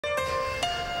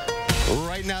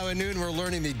Right now at noon, we're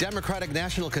learning the Democratic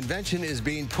National Convention is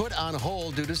being put on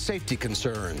hold due to safety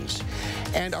concerns.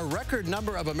 And a record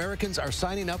number of Americans are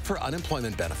signing up for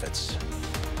unemployment benefits.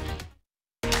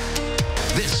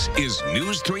 This is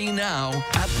News 3 Now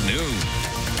at noon.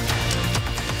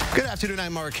 Good afternoon,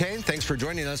 I'm Mark Kane. Thanks for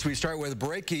joining us. We start with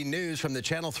breaking news from the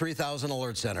Channel 3000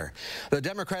 Alert Center. The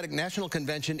Democratic National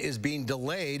Convention is being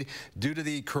delayed due to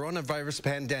the coronavirus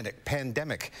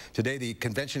pandemic. Today, the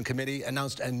convention committee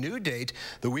announced a new date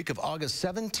the week of August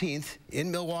 17th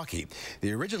in Milwaukee.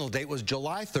 The original date was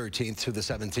July 13th through the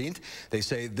 17th. They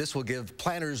say this will give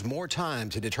planners more time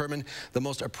to determine the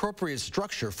most appropriate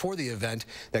structure for the event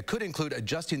that could include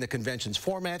adjusting the convention's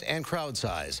format and crowd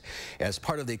size. As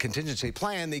part of the contingency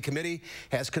plan, the committee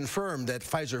has confirmed that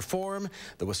Pfizer Forum,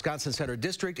 the Wisconsin Center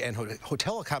District, and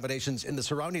hotel accommodations in the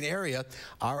surrounding area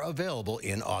are available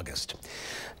in August.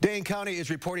 Dane County is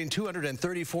reporting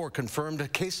 234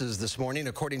 confirmed cases this morning,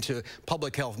 according to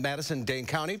Public Health Madison. Dane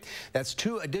County, that's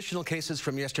 2 additional cases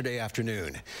from yesterday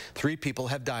afternoon. 3 people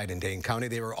have died in Dane County.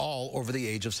 They were all over the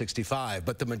age of 65,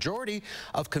 but the majority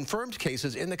of confirmed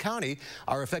cases in the county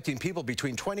are affecting people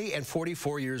between 20 and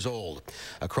 44 years old.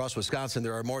 Across Wisconsin,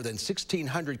 there are more than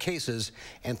 1,600 cases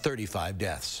and 35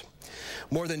 deaths.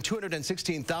 More than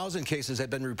 216,000 cases have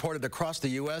been reported across the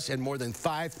U.S. and more than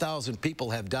 5,000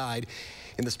 people have died.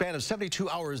 In the span of 72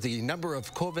 hours, the number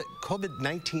of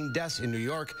COVID-19 deaths in New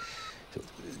York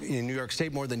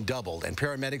State more than doubled, and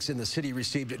paramedics in the city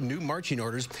received new marching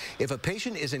orders. If a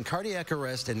patient is in cardiac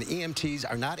arrest and the EMTs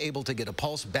are not able to get a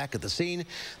pulse back at the scene,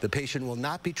 the patient will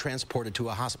not be transported to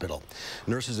a hospital.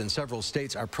 Nurses in several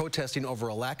states are protesting over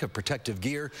a lack of protective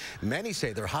gear. Many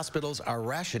say their hospitals are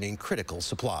rationing critical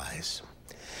supplies.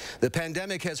 The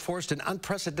pandemic has forced an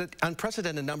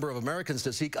unprecedented number of Americans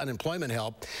to seek unemployment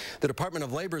help. The Department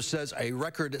of Labor says a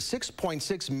record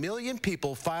 6.6 million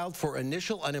people filed for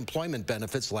initial unemployment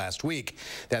benefits last week.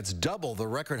 That's double the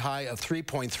record high of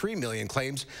 3.3 million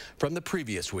claims from the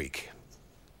previous week.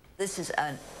 This is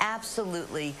an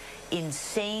absolutely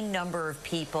insane number of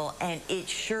people, and it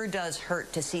sure does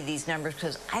hurt to see these numbers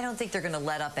because I don't think they're going to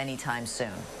let up anytime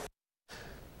soon.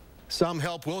 Some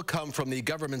help will come from the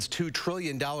government's $2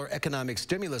 trillion economic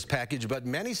stimulus package, but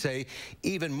many say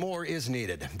even more is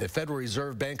needed. The Federal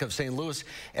Reserve Bank of St. Louis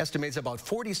estimates about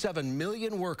 47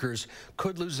 million workers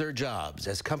could lose their jobs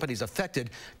as companies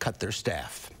affected cut their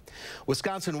staff.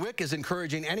 Wisconsin WIC is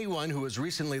encouraging anyone who was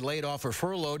recently laid off or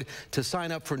furloughed to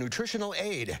sign up for nutritional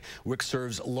aid. WIC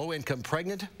serves low-income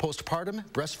pregnant, postpartum,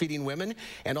 breastfeeding women,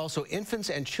 and also infants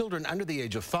and children under the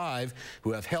age of 5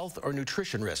 who have health or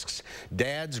nutrition risks.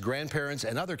 Dads, grandparents,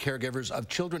 and other caregivers of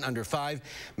children under 5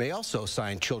 may also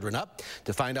sign children up.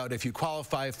 To find out if you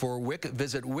qualify for WIC,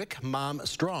 visit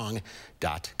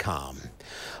wicmomstrong.com.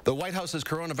 The White House's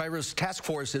coronavirus task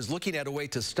force is looking at a way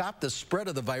to stop the spread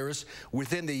of the virus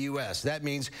within the U.S. That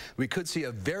means we could see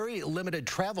a very limited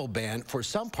travel ban for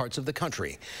some parts of the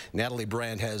country. Natalie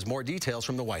Brand has more details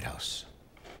from the White House.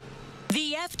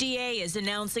 The FDA is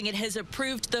announcing it has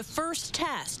approved the first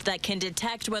test that can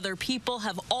detect whether people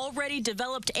have already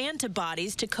developed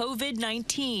antibodies to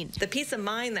COVID-19. The peace of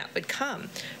mind that would come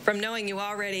from knowing you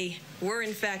already were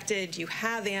infected, you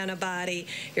have antibody,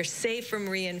 you're safe from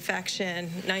reinfection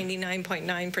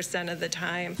 99.9% of the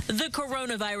time. The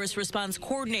coronavirus response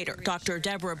coordinator, Dr.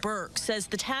 Deborah Burke, says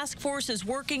the task force is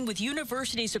working with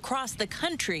universities across the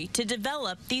country to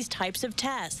develop these types of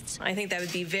tests. I think that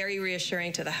would be very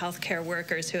reassuring to the healthcare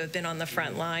workers who have been on the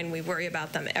front line. We worry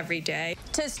about them every day.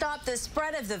 To stop the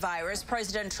spread of the virus,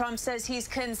 President Trump says he's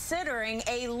considering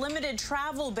a limited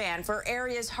travel ban for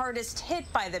areas hardest hit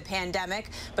by the pandemic,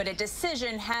 but a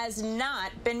decision has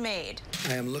not been made.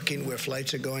 I am looking where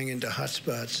flights are going into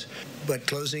hotspots, but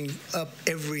closing up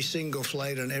every single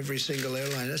flight on every single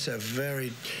airline, that's a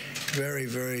very, very,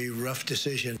 very rough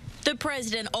decision. The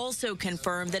president also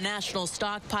confirmed the national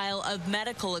stockpile of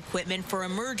medical equipment for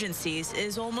emergencies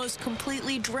is almost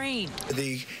completely drained.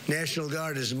 The National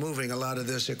Guard is moving a lot of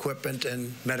this equipment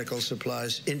and medical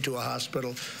supplies into a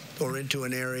hospital or into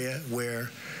an area where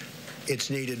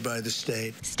it's needed by the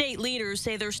state. State leaders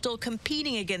say they're still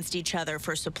competing against each other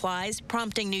for supplies,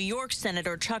 prompting New York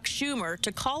Senator Chuck Schumer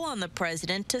to call on the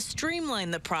president to streamline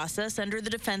the process under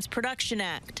the Defense Production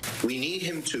Act. We need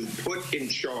him to put in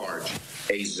charge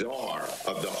a czar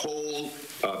of the whole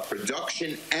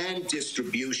production and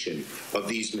distribution of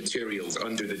these materials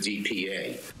under the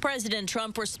DPA. President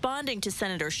Trump, responding to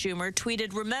Senator Schumer,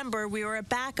 tweeted, "Remember, we are a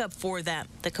backup for them.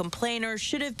 The complainers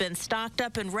should have been stocked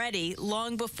up and ready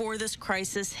long before this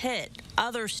crisis hit.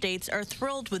 Other states are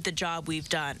thrilled with the job we've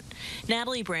done."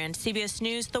 Natalie Brand, CBS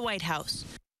News, the White House.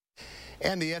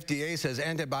 And the FDA says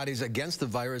antibodies against the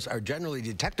virus are generally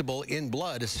detectable in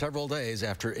blood several days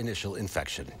after initial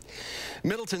infection.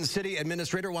 Middleton City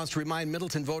Administrator wants to remind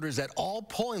Middleton voters that all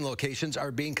polling locations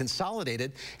are being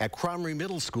consolidated at Cromrie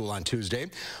Middle School on Tuesday.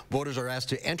 Voters are asked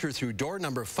to enter through door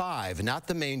number 5, not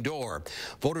the main door.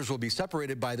 Voters will be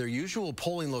separated by their usual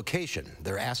polling location.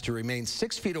 They're asked to remain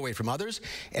 6 feet away from others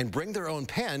and bring their own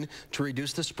pen to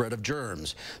reduce the spread of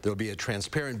germs. There will be a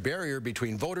transparent barrier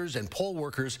between voters and poll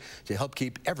workers to help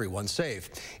keep everyone safe.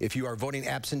 If you are voting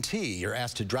absentee, you're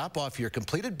asked to drop off your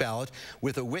completed ballot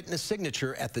with a witness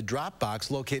signature at the drop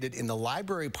box located in the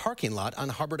library parking lot on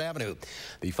Hubbard Avenue.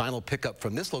 The final pickup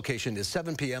from this location is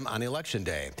 7 p.m. on Election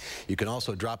Day. You can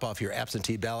also drop off your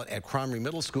absentee ballot at Cromrie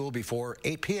Middle School before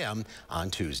 8 p.m. on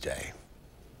Tuesday.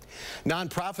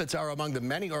 Nonprofits are among the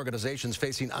many organizations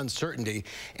facing uncertainty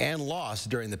and loss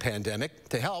during the pandemic.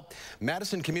 To help,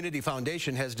 Madison Community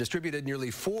Foundation has distributed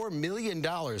nearly $4 million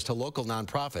to local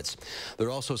nonprofits. They're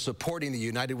also supporting the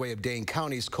United Way of Dane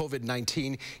County's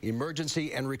COVID-19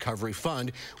 Emergency and Recovery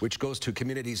Fund, which goes to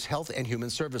communities' health and human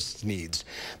service needs.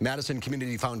 Madison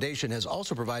Community Foundation has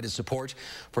also provided support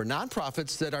for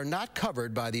nonprofits that are not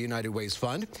covered by the United Way's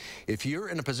fund. If you're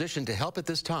in a position to help at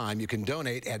this time, you can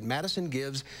donate at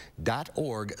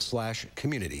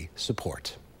madisongives.org/community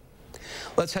support.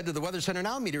 Let's head to the Weather Center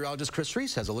now. Meteorologist Chris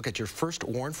Reese has a look at your first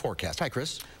warned forecast. Hi,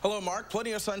 Chris. Hello, Mark.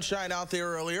 Plenty of sunshine out there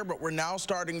earlier, but we're now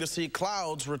starting to see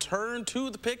clouds return to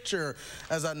the picture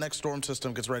as that next storm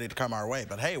system gets ready to come our way.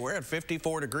 But hey, we're at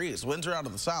 54 degrees. Winds are out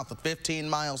of the south at 15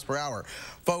 miles per hour.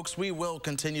 Folks, we will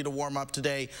continue to warm up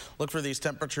today. Look for these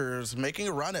temperatures making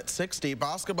a run at 60.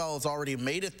 Boscobel has already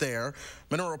made it there.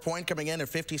 Mineral Point coming in at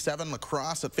 57. La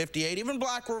Crosse at 58. Even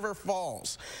Black River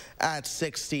Falls at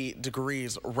 60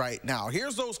 degrees right now.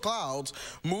 Here's those clouds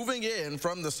moving in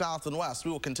from the south and west.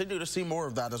 We will continue to see more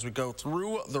of that as we go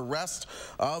through the rest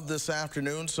of this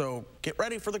afternoon. So get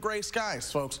ready for the gray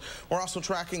skies, folks. We're also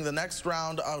tracking the next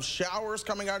round of showers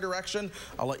coming our direction.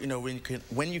 I'll let you know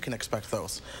when you can expect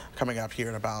those coming up here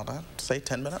in about, say,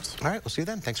 10 minutes. All right, we'll see you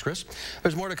then. Thanks, Chris.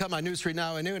 There's more to come on News 3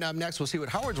 Now at noon. Up next, we'll see what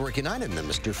Howard's working on in the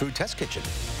Mr. Food Test Kitchen.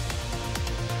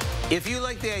 If you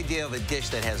like the idea of a dish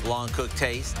that has long-cooked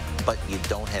taste, but you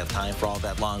don't have time for all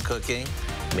that long cooking,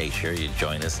 make sure you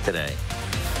join us today.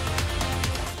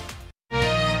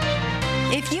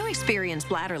 If you experience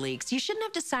bladder leaks, you shouldn't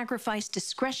have to sacrifice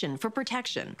discretion for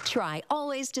protection. Try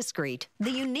Always Discreet.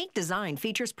 The unique design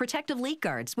features protective leak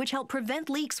guards, which help prevent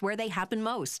leaks where they happen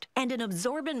most, and an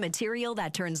absorbent material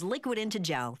that turns liquid into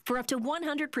gel for up to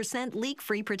 100%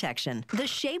 leak-free protection. The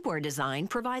shapewear design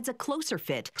provides a closer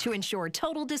fit to ensure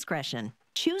total discretion.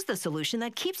 Choose the solution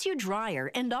that keeps you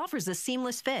drier and offers a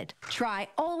seamless fit. Try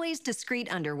Always Discreet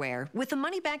underwear with a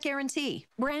money-back guarantee.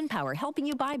 Brand power helping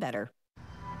you buy better.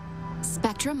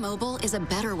 Spectrum Mobile is a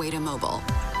better way to mobile.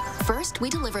 First, we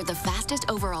deliver the fastest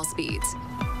overall speeds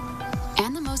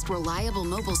and the most reliable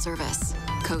mobile service,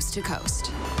 coast to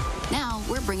coast. Now,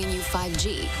 we're bringing you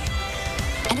 5G,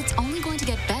 and it's only going to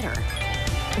get better.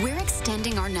 We're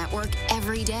extending our network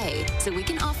every day so we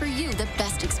can offer you the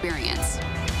best experience.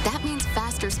 That means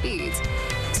faster speeds,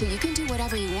 so you can do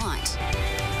whatever you want,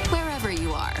 wherever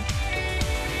you are.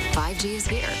 5G is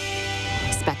here.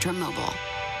 Spectrum Mobile.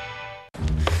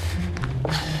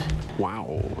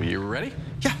 Wow, you ready?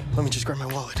 Yeah, let me just grab my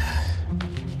wallet.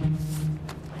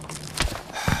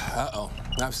 Uh-oh,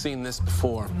 I've seen this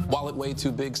before. Wallet way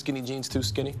too big, skinny jeans too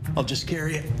skinny. I'll just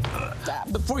carry it.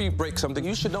 Before you break something,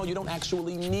 you should know you don't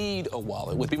actually need a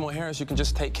wallet. With BMO Harris, you can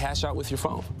just take cash out with your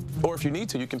phone. Or if you need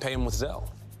to, you can pay them with Zelle.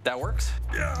 That works?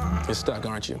 Yeah. You're stuck,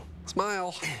 aren't you?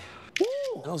 Smile.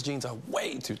 Woo, those jeans are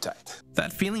way too tight.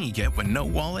 That feeling you get when no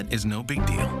wallet is no big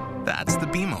deal. That's the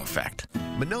BMO effect.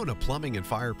 Monona Plumbing and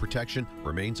Fire Protection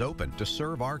remains open to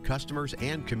serve our customers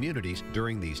and communities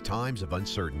during these times of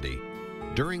uncertainty.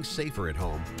 During Safer at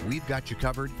Home, we've got you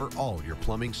covered for all your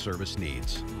plumbing service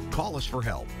needs. Call us for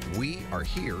help. We are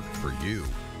here for you.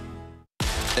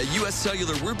 At US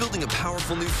Cellular, we're building a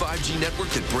powerful new 5G network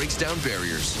that breaks down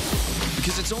barriers.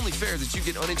 Because it's only fair that you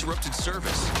get uninterrupted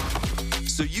service,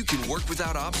 so you can work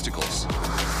without obstacles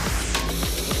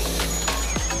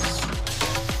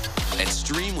and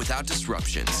stream without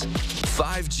disruptions.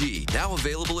 5G, now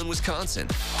available in Wisconsin.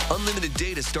 Unlimited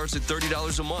data starts at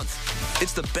 $30 a month.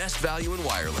 It's the best value in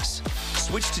wireless.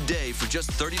 Switch today for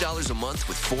just $30 a month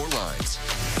with 4 lines.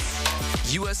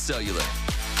 US Cellular.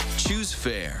 Choose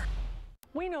fair.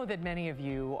 We know that many of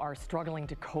you are struggling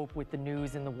to cope with the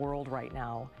news in the world right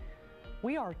now.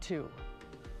 We are too.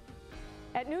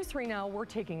 At News 3 Now, we're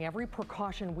taking every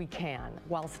precaution we can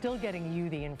while still getting you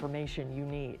the information you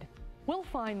need. We'll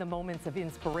find the moments of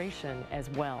inspiration as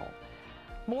well.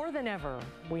 More than ever,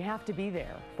 we have to be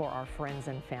there for our friends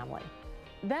and family.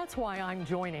 That's why I'm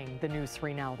joining the News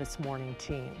 3 Now This Morning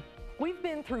team. We've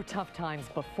been through tough times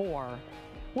before.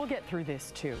 We'll get through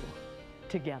this too,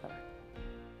 together.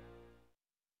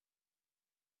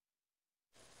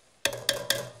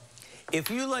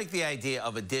 If you like the idea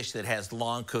of a dish that has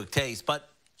long cooked taste, but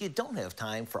you don't have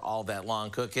time for all that long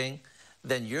cooking,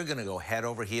 then you're gonna go head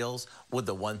over heels with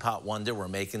the One Pot Wonder we're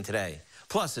making today.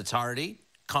 Plus, it's hearty,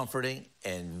 comforting,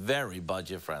 and very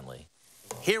budget friendly.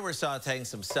 Here we're sauteing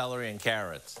some celery and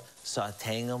carrots.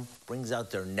 Sauteing them brings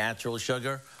out their natural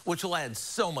sugar, which will add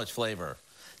so much flavor.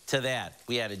 To that,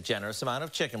 we add a generous amount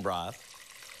of chicken broth,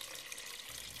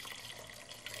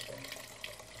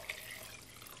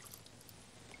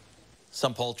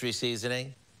 some poultry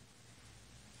seasoning,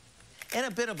 and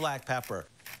a bit of black pepper.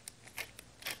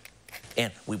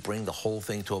 And we bring the whole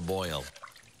thing to a boil.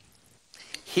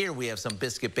 Here we have some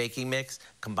biscuit baking mix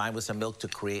combined with some milk to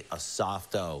create a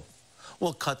soft dough.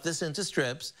 We'll cut this into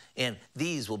strips, and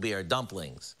these will be our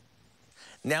dumplings.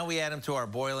 Now we add them to our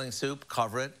boiling soup,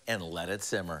 cover it, and let it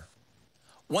simmer.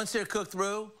 Once they're cooked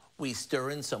through, we stir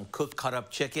in some cooked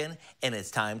cut-up chicken, and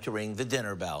it's time to ring the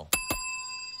dinner bell.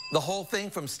 The whole thing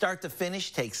from start to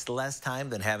finish takes less time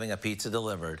than having a pizza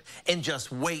delivered. And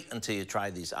just wait until you try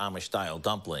these Amish-style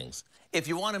dumplings. If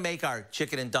you want to make our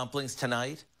chicken and dumplings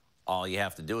tonight, all you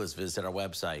have to do is visit our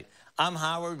website. I'm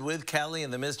Howard with Kelly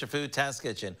in the Mr. Food Test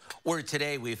Kitchen, where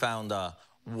today we found a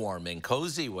warm and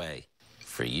cozy way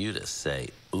for you to say,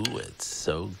 ooh, it's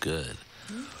so good.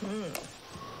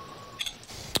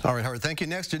 All right, Howard, thank you.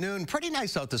 Next to noon, pretty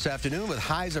nice out this afternoon with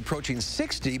highs approaching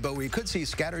 60, but we could see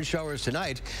scattered showers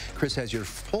tonight. Chris has your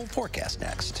full forecast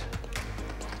next.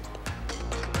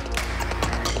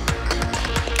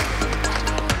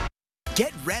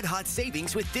 Get red-hot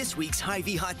savings with this week's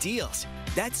Hy-Vee hot deals.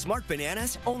 That's Smart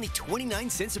Bananas, only 29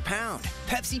 cents a pound.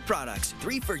 Pepsi products,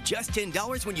 3 for just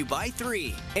 $10 when you buy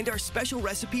 3. And our special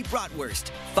recipe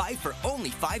bratwurst, 5 for only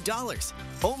 $5.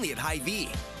 Only at Hy-Vee.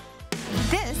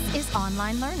 This is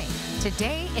online learning.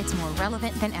 Today, it's more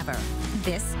relevant than ever.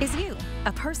 This is you,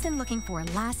 a person looking for a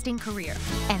lasting career.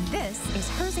 And this is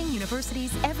Herzing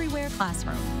University's Everywhere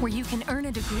Classroom, where you can earn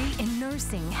a degree in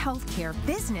nursing, healthcare,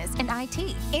 business, and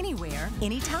IT, anywhere,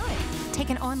 anytime. Take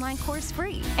an online course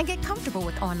free and get comfortable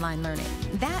with online learning.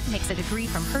 That makes a degree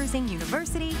from Herzing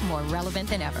University more relevant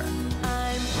than ever.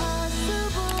 I'm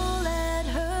possible at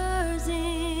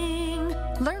Herzing.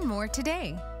 Learn more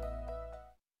today.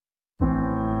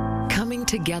 Coming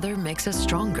together makes us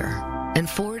stronger, and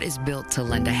Ford is built to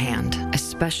lend a hand,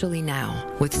 especially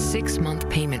now, with 6-month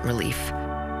payment relief.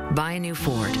 Buy a new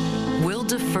Ford. We'll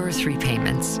defer 3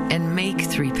 payments and make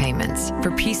 3 payments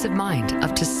for peace of mind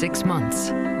up to 6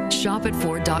 months. Shop at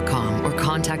Ford.com or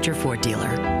contact your Ford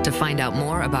dealer to find out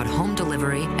more about home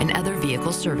delivery and other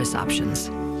vehicle service options.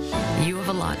 You have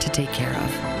a lot to take care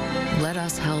of. Let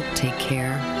us help take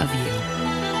care of you.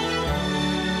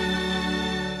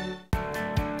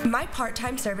 My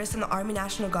part-time service in the Army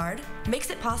National Guard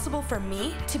makes it possible for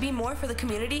me to be more for the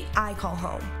community I call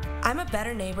home. I'm a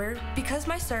better neighbor because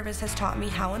my service has taught me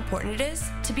how important it is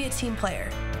to be a team player.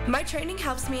 My training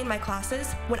helps me in my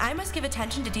classes when I must give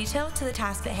attention to detail to the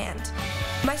task at hand.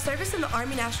 My service in the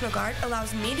Army National Guard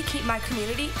allows me to keep my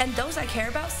community and those I care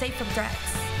about safe from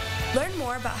threats. Learn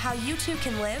more about how you too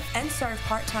can live and serve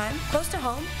part-time close to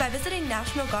home by visiting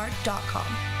nationalguard.com.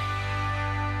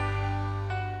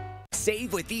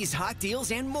 Save with these hot deals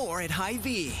and more at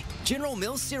Hy-Vee. General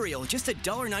Mills cereal, just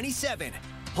 $1.97.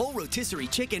 Whole rotisserie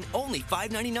chicken, only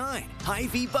 $5.99.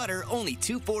 Hy-Vee butter, only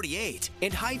 $2.48.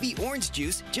 And Hy-Vee orange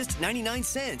juice, just 99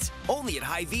 cents. Only at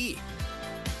Hy-Vee.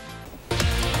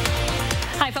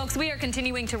 Hi, folks. We are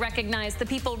continuing to recognize the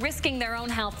people risking their own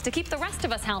health to keep the rest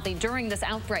of us healthy during this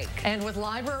outbreak. And with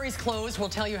libraries closed, we'll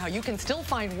tell you how you can still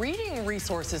find reading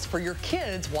resources for your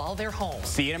kids while they're home.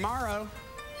 See you tomorrow.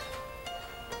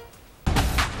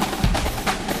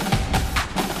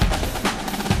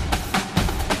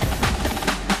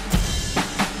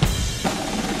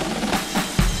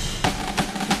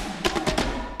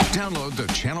 Download the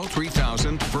Channel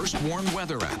 3000 First Warn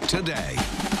Weather app today.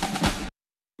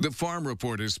 The Farm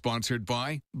Report is sponsored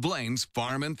by Blaine's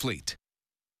Farm and Fleet.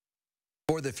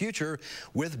 For the future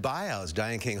with buyouts,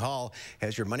 Diane King Hall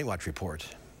has your Money Watch report.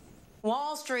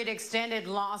 Wall Street extended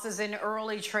losses in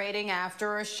early trading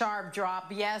after a sharp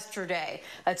drop yesterday.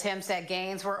 Attempts at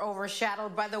gains were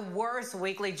overshadowed by the worst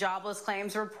weekly jobless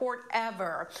claims report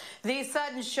ever. The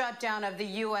sudden shutdown of the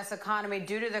U.S. economy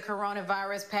due to the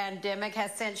coronavirus pandemic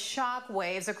has sent shock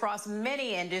waves across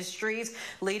many industries,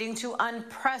 leading to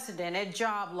unprecedented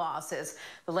job losses.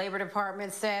 The Labor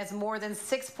Department says more than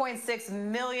 6.6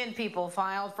 million people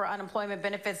filed for unemployment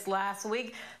benefits last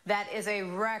week. That is a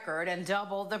record and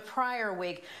double the prior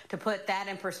week. To put that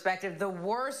in perspective, the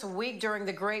worst week during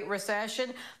the Great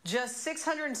Recession, just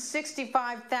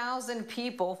 665,000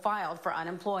 people filed for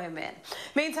unemployment.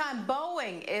 Meantime,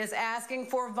 Boeing is asking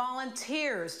for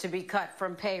volunteers to be cut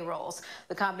from payrolls.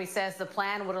 The company says the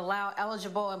plan would allow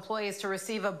eligible employees to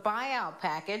receive a buyout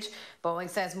package. Boeing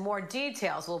says more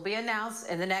details will be announced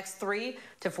in the next 3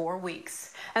 to 4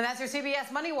 weeks. And that's your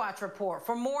CBS Money Watch report.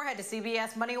 For more, head to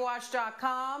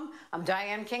CBSMoneyWatch.com. I'm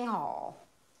Diane King Hall.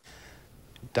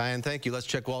 Diane, thank you. Let's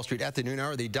check Wall Street at the noon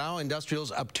hour. The Dow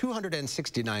Industrials up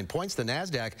 269 points. The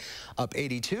NASDAQ up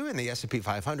 82 and the S&P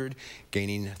 500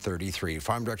 gaining 33.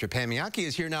 Farm Director Pam Jahnke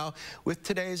is here now with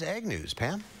today's Ag News.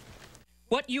 Pam?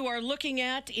 What you are looking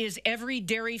at is every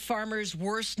dairy farmer's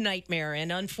worst nightmare,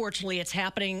 and unfortunately it's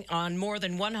happening on more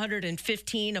than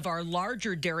 115 of our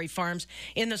larger dairy farms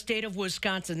in the state of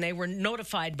Wisconsin. They were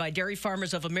notified by Dairy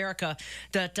Farmers of America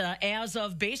that as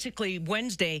of basically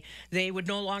Wednesday, they would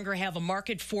no longer have a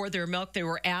market for their milk. They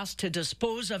were asked to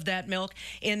dispose of that milk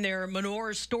in their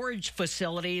manure storage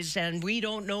facilities, and we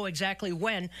don't know exactly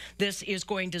when this is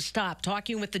going to stop.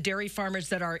 Talking with the dairy farmers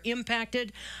that are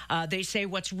impacted, they say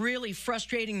what's really frustrating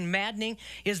and maddening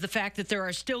is the fact that there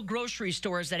are still grocery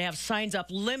stores that have signs up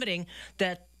limiting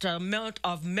that amount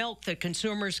of milk that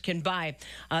consumers can buy.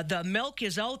 The milk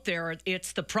is out there.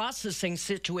 It's the processing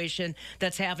situation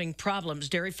that's having problems.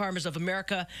 Dairy Farmers of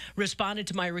America responded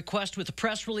to my request with a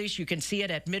press release. You can see it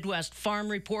at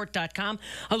MidwestFarmReport.com,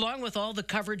 along with all the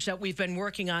coverage that we've been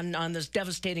working on this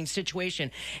devastating situation.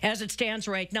 As it stands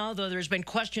right now, though, there's been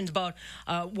questions about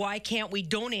why can't we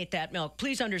donate that milk.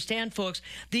 Please understand, folks,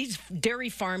 these dairy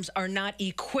farms are not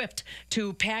equipped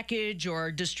to package or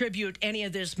distribute any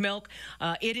of this milk.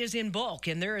 It is in bulk,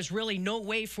 and there is really no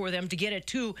way for them to get it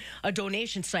to a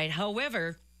donation site.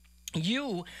 However,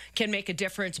 you can make a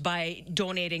difference by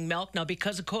donating milk. Now,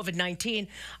 because of COVID-19,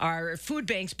 our food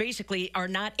banks basically are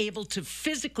not able to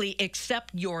physically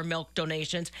accept your milk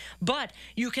donations, but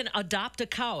you can adopt a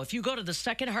cow. If you go to the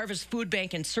Second Harvest Food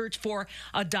Bank and search for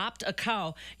Adopt a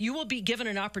Cow, you will be given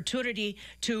an opportunity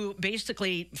to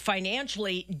basically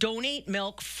financially donate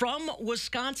milk from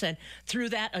Wisconsin through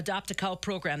that Adopt a Cow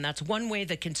program. That's one way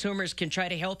that consumers can try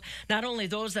to help not only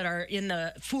those that are in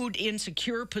the food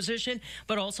insecure position,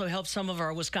 but also help some of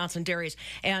our Wisconsin dairies.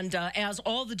 And as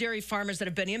all the dairy farmers that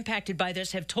have been impacted by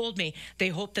this have told me, they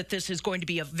hope that this is going to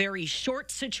be a very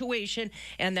short situation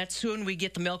and that soon we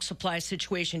get the milk supply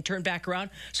situation turned back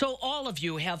around. So all of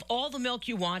you have all the milk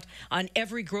you want on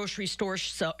every grocery store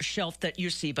shelf that you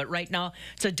see. But right now,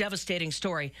 it's a devastating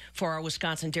story for our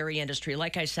Wisconsin dairy industry.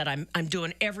 Like I said, I'm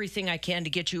doing everything I can to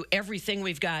get you everything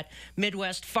we've got.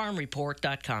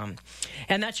 MidwestFarmReport.com.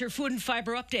 And that's your food and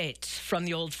fiber update from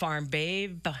the Old Farm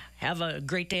Babe. Have a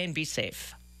great day and be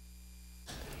safe.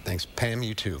 Thanks, Pam.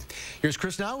 You too. Here's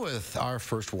Chris now with our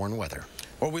first warn weather.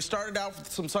 Well, we started out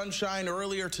with some sunshine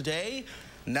earlier today.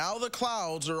 Now the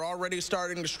clouds are already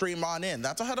starting to stream on in.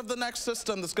 That's ahead of the next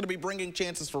system that's going to be bringing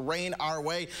chances for rain our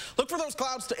way. Look for those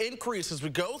clouds to increase as we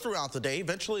go throughout the day.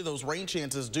 Eventually, those rain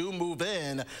chances do move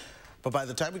in. But by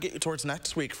the time we get you towards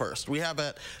next week first, we have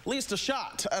at least a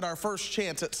shot at our first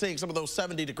chance at seeing some of those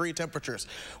 70-degree temperatures.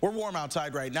 We're warm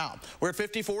outside right now. We're at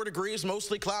 54 degrees,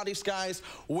 mostly cloudy skies.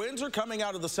 Winds are coming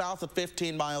out of the south at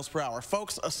 15 miles per hour.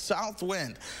 Folks, a south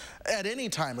wind at any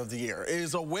time of the year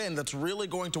is a wind that's really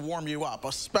going to warm you up,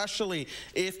 especially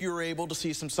if you're able to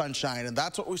see some sunshine. And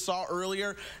that's what we saw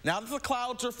earlier. Now that the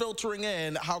clouds are filtering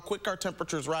in, how quick our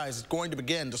temperatures rise is going to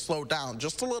begin to slow down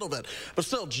just a little bit. But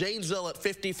still, Janesville at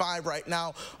 55 right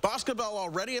now. Boscobel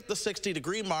already at the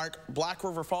 60-degree mark. Black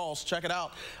River Falls, check it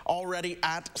out, already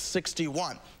at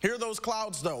 61. Here are those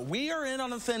clouds, though. We are in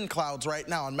on the thin clouds right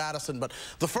now in Madison, but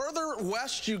the further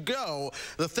west you go,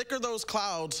 the thicker those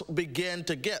clouds begin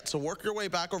to get. So work your way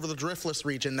back over the Driftless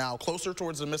region now, closer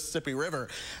towards the Mississippi River.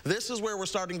 This is where we're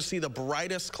starting to see the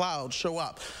brightest clouds show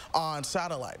up on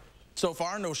satellite. So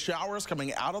far, no showers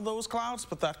coming out of those clouds,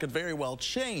 but that could very well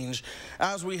change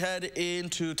as we head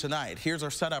into tonight. Here's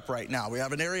our setup right now. We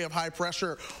have an area of high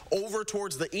pressure over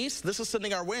towards the east. This is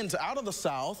sending our winds out of the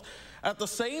south. At the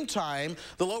same time,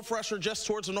 the low pressure just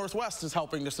towards the northwest is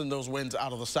helping to send those winds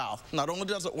out of the south. Not only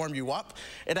does it warm you up,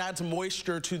 it adds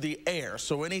moisture to the air.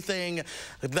 So anything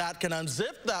that can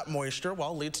unzip that moisture,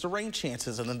 well, leads to rain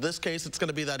chances. And in this case, it's going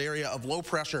to be that area of low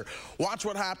pressure. Watch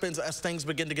what happens as things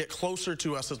begin to get closer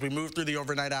to us as we move through the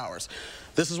overnight hours.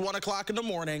 This is 1 o'clock in the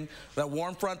morning. That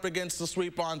warm front begins to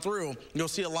sweep on through. You'll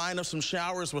see a line of some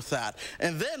showers with that.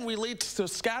 And then we lead to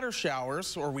scatter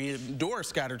showers, or we endure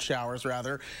scattered showers,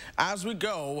 rather, as we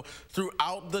go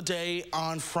throughout the day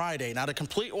on Friday. Not a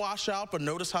complete washout, but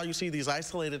notice how you see these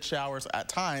isolated showers at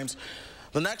times.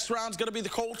 The next round's going to be the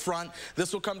cold front.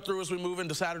 This will come through as we move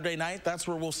into Saturday night. That's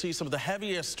where we'll see some of the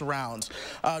heaviest rounds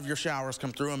of your showers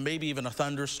come through, and maybe even a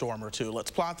thunderstorm or two. Let's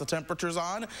plot the temperatures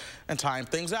on and time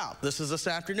things out. This is this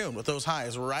afternoon with those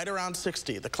highs right around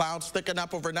 60. The clouds thicken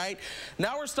up overnight.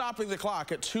 Now we're stopping the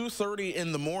clock at 2:30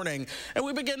 in the morning, and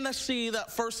we begin to see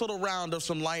that first little round of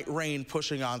some light rain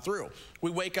pushing on through.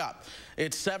 We wake up.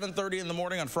 It's 7:30 in the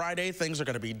morning on Friday. Things are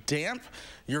going to be damp.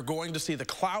 You're going to see the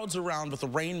clouds around, but the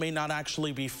rain may not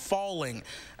actually be falling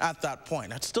at that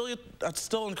point. I'd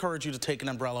still encourage you to take an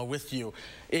umbrella with you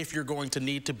if you're going to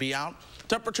need to be out.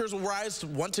 Temperatures will rise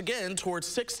once again towards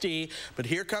 60, but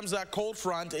here comes that cold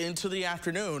front into the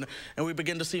afternoon, and we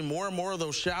begin to see more and more of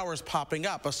those showers popping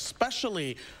up,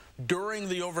 especially during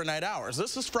the overnight hours.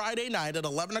 This is Friday night at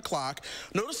 11 o'clock.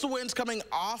 Notice the winds coming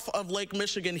off of Lake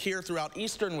Michigan here throughout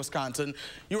eastern Wisconsin.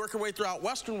 You work your way throughout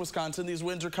western Wisconsin, these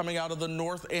winds are coming out of the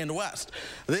north and west.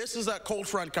 This is that cold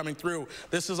front coming through.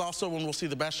 This is also when we'll see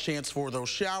the best chance for those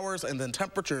showers, and then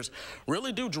temperatures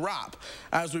really do drop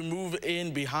as we move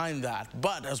in behind that.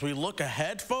 But as we look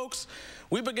ahead, folks,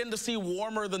 we begin to see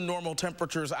warmer than normal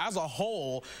temperatures as a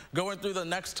whole going through the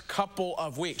next couple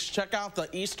of weeks. Check out the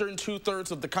eastern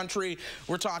 2/3 of the country.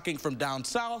 We're talking from down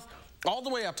south all the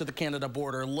way up to the Canada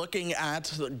border, looking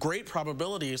at great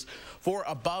probabilities for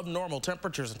above normal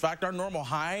temperatures. In fact, our normal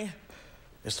high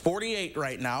is 48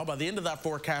 right now. By the end of that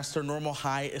forecast, our normal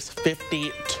high is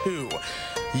 52.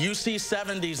 You see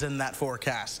 70s in that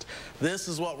forecast. This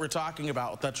is what we're talking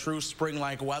about, that true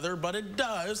spring-like weather, but it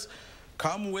does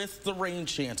come with the rain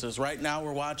chances. Right now,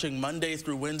 we're watching Monday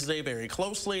through Wednesday very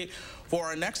closely for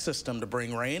our next system to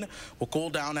bring rain. We'll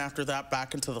cool down after that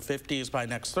back into the 50s by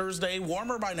next Thursday,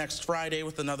 warmer by next Friday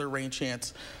with another rain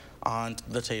chance on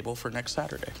the table for next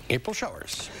Saturday. April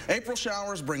showers. April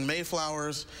showers bring May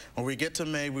flowers. When we get to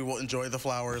May, we will enjoy the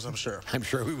flowers, I'm sure. I'm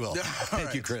sure we will.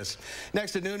 Thank you, Chris.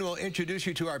 Next at noon, we'll introduce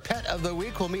you to our pet of the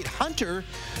week. We'll meet Hunter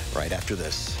right after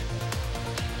this.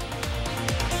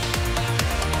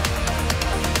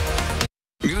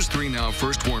 News 3 Now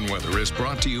First Warn Weather is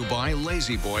brought to you by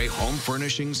Lazy Boy Home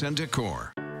Furnishings and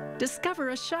Decor. Discover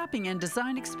a shopping and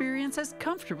design experience as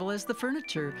comfortable as the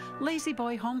furniture. Lazy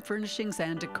Boy Home Furnishings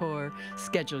and Decor.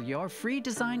 Schedule your free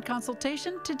design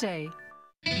consultation today.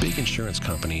 Big insurance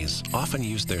companies often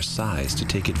use their size to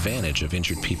take advantage of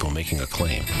injured people making a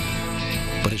claim.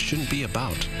 But it shouldn't be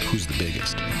about who's the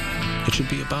biggest. It should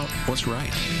be about what's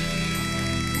right.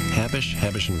 Habish,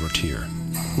 Habish & Rotier.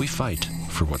 We fight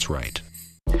for what's right.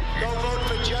 Go vote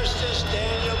for Justice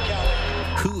Daniel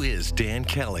Kelly. Who is Dan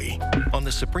Kelly? On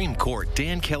the Supreme Court,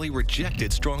 Dan Kelly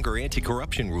rejected stronger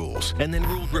anti-corruption rules and then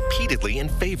ruled repeatedly in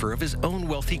favor of his own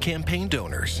wealthy campaign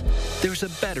donors. There's a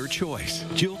better choice.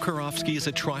 Jill Karofsky is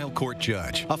a trial court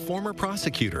judge, a former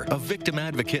prosecutor, a victim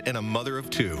advocate, and a mother of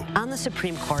two. On the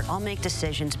Supreme Court, I'll make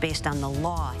decisions based on the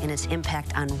law and its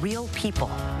impact on real people,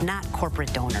 not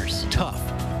corporate donors. Tough,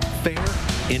 fair,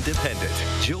 independent.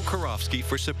 Jill Karofsky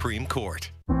for Supreme Court.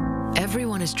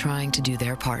 Everyone is trying to do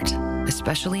their part,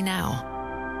 especially now.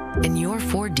 And your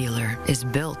Ford dealer is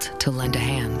built to lend a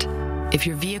hand. If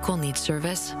your vehicle needs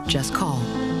service, just call.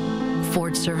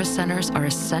 Ford service centers are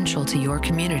essential to your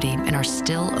community and are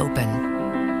still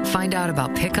open. Find out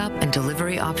about pickup and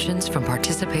delivery options from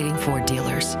participating Ford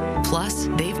dealers. Plus,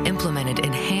 they've implemented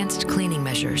enhanced cleaning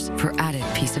measures for added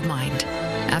peace of mind.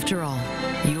 After all,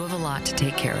 you have a lot to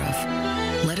take care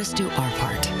of. Let us do our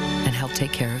part and help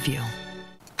take care of you.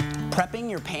 Prepping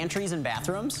your pantries and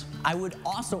bathrooms? I would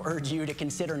also urge you to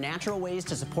consider natural ways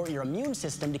to support your immune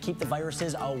system to keep the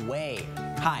viruses away.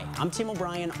 Hi, I'm Tim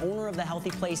O'Brien, owner of the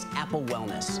Healthy Place Apple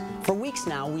Wellness. For weeks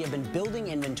now, we have been building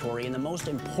inventory in the most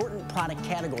important product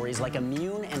categories like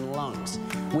immune and lungs.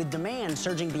 With demand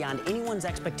surging beyond anyone's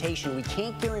expectation, we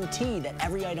can't guarantee that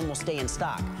every item will stay in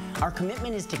stock. Our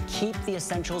commitment is to keep the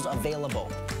essentials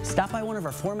available. Stop by one of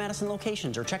our 4 Madison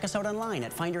locations or check us out online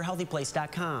at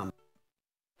findyourhealthyplace.com.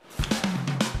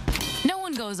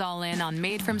 one goes all in on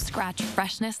made-from-scratch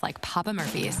freshness like Papa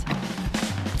Murphy's.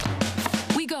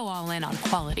 We go all in on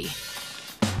quality.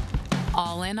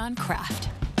 All in on craft.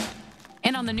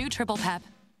 And on the new Triple Pep,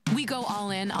 we go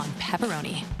all in on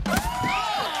pepperoni.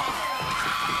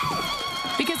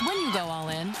 Because when you go all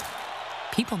in,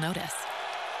 people notice.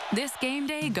 This game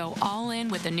day, go all in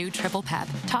with the new Triple Pep,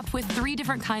 topped with 3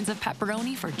 different kinds of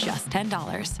pepperoni for just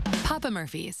 $10. Papa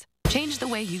Murphy's. Change the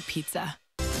way you pizza.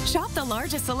 Shop the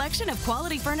largest selection of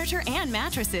quality furniture and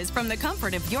mattresses from the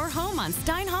comfort of your home on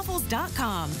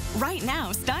Steinhoffels.com. Right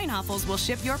now, Steinhoffels will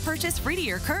ship your purchase free to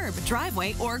your curb,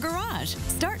 driveway, or garage.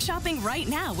 Start shopping right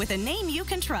now with a name you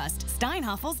can trust.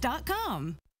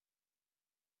 Steinhoffels.com.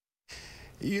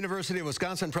 University of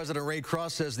Wisconsin President Ray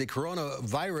Cross says the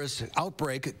coronavirus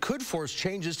outbreak could force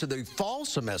changes to the fall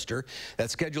semester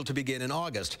that's scheduled to begin in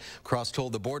August. Cross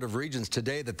told the Board of Regents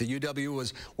today that the UW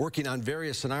was working on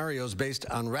various scenarios based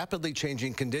on rapidly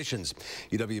changing conditions.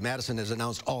 UW-Madison has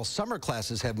announced all summer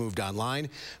classes have moved online.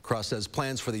 Cross says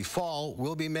plans for the fall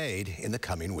will be made in the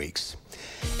coming weeks.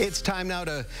 It's time now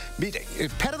to meet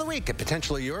Pet of the Week,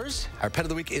 potentially yours. Our Pet of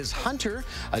the Week is Hunter,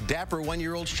 a dapper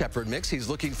 1-year-old shepherd mix. He's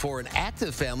looking for an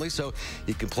active family so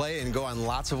he can play and go on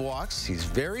lots of walks. He's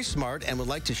very smart and would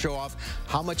like to show off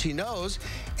how much he knows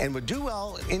and would do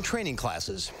well in training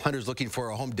classes. Hunter's looking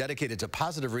for a home dedicated to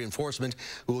positive reinforcement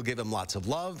who will give him lots of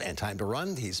love and time to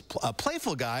run. He's a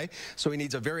playful guy, so he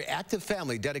needs a very active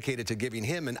family dedicated to giving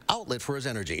him an outlet for his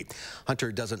energy.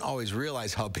 Hunter doesn't always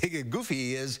realize how big and goofy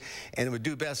he is and would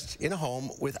do best in a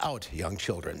home without young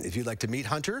children. If you'd like to meet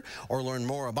Hunter or learn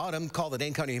more about him, call the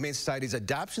Dane County Humane Society's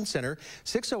Adoption Center,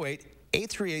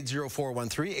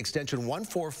 608-838-0413, extension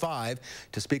 145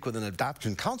 to speak with an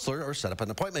adoption counselor or set up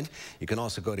an appointment. You can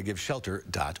also go to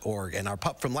giveshelter.org. And our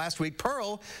pup from last week,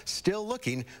 Pearl, still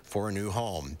looking for a new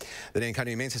home. The Dane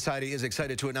County Humane Society is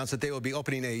excited to announce that they will be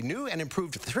opening a new and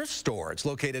improved thrift store. It's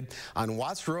located on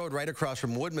Watts Road right across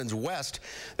from Woodman's West.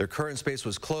 Their current space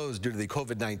was closed due to the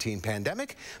COVID-19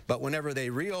 pandemic, but whenever they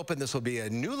reopen, this will be a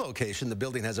new location. The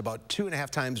building has about 2.5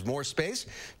 times more space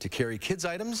to carry kids'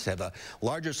 items, have a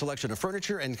larger selection of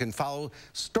furniture, and can follow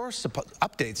store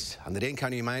updates on the Dane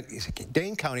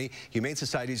County Humane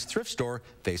Society's Thrift Store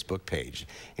Facebook page.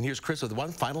 And here's Chris with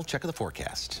one final check of the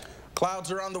forecast.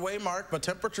 Clouds are on the way, Mark, but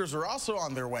temperatures are also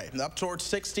on their way, up towards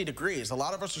 60 degrees. A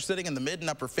lot of us are sitting in the mid and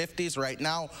upper 50s right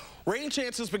now. Rain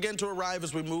chances begin to arrive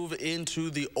as we move into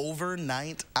the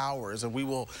overnight hours, and we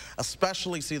will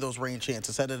especially see those rain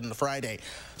chances headed into Friday.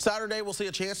 Saturday, we'll see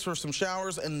a chance for some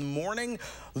showers in the morning.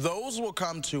 Those will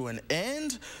come to an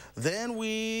end. Then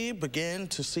we begin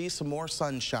to see some more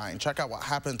sunshine. Check out what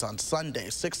happens on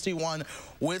Sunday. 61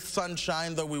 with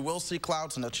sunshine, though we will see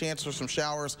clouds and a chance for some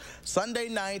showers Sunday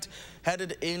night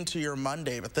headed into your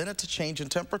Monday. But then it's a change in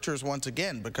temperatures once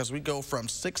again, because we go from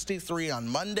 63 on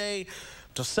Monday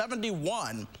to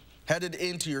 71 headed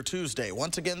into your Tuesday.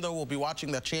 Once again, though, we'll be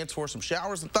watching that chance for some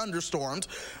showers and thunderstorms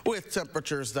with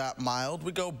temperatures that mild.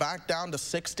 We go back down to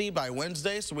 60 by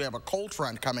Wednesday, so we have a cold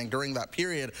front coming during that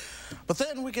period. But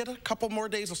then we get a couple more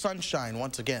days of sunshine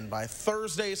once again. By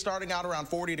Thursday, starting out around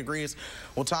 40 degrees,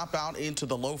 we'll top out into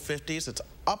the low 50s. It's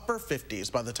upper 50s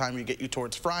by the time we get you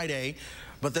towards Friday.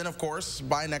 But then, of course,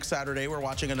 by next Saturday, we're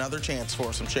watching another chance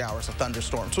for some showers and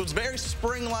thunderstorms. So it's very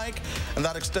spring-like in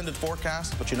that extended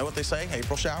forecast. But you know what they say,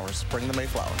 April showers bring the May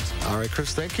flowers. All right,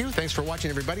 Chris, thank you. Thanks for watching,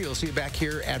 everybody. We'll see you back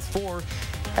here at 4.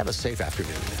 Have a safe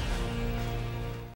afternoon.